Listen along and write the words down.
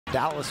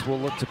Dallas will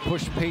look to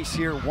push pace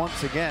here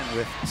once again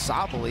with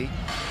Sabally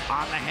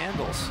on the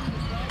handles.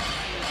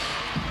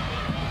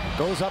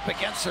 Goes up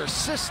against her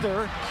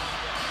sister,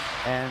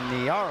 and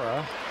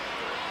Nyara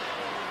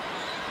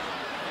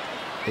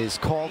is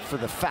called for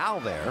the foul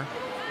there.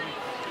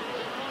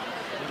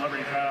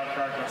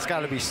 It's got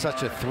to be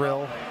such a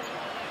thrill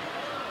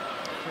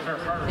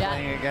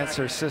playing against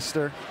her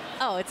sister.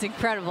 Oh, it's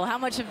incredible. How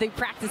much have they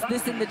practiced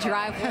this in the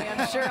driveway?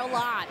 I'm sure a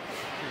lot.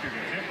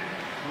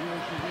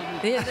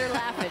 Yeah, they're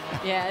laughing.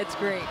 Yeah, it's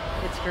great.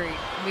 It's great.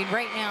 I mean,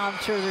 right now, I'm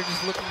sure they're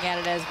just looking at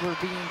it as we're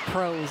being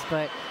pros,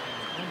 but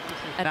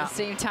at the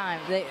same time,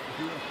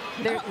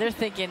 they're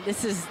thinking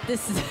this is.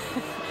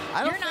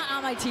 You're not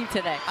on my team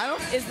today.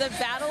 Is the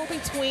battle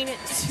between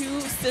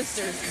two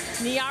sisters.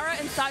 Nyara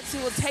and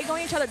Satou will take on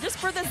each other just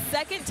for the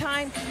second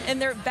time in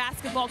their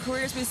basketball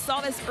careers. We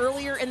saw this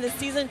earlier in the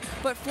season,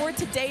 but for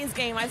today's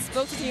game, I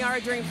spoke to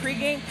Nyara during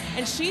pregame,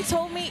 and she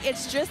told me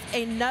it's just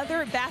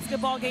another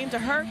basketball game to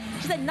her.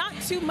 She said not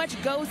too much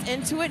goes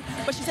into it,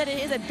 but she said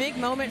it is a big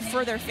moment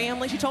for their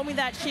family. She told me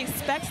that she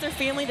expects their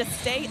family to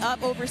stay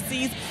up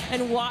overseas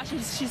and watch.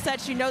 She said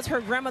she knows her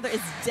grandmother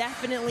is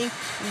definitely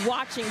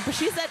watching, but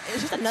she said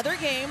it's just another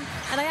game.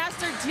 And I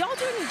asked her, do y'all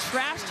do any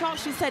trash talk?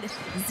 She said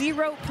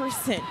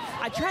 0%.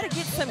 I tried to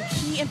get some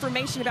key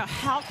information about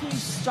how can you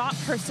stop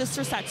her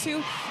sister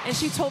Satou, and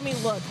she told me,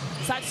 look,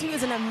 Satou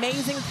is an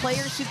amazing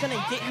player. She's going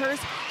to get hers.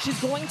 She's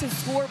going to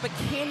score, but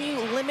can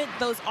you limit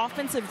those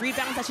offensive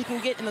rebounds that she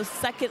can get in those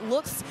second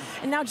looks?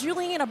 And now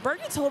Juliana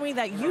Berge told me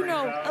that you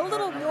know a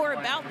little more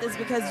about this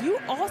because you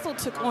also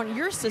took on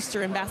your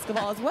sister in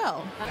basketball as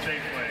well.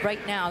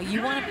 Right now,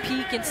 you want to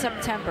peak in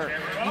September.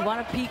 You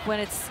want to peak when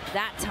it's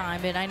that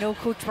time, and I know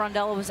Coach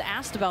Rondella was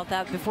asked about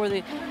that before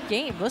the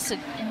game. Listen,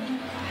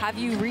 have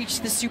you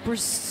reached the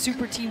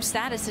super team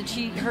status? And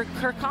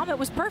her comment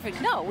was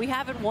perfect. No, we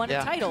haven't won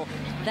a title.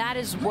 That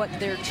is what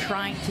they're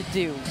trying to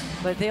do,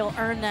 but they'll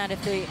earn that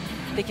if they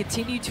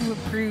continue to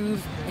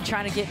improve and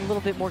try to get a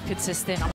little bit more consistent.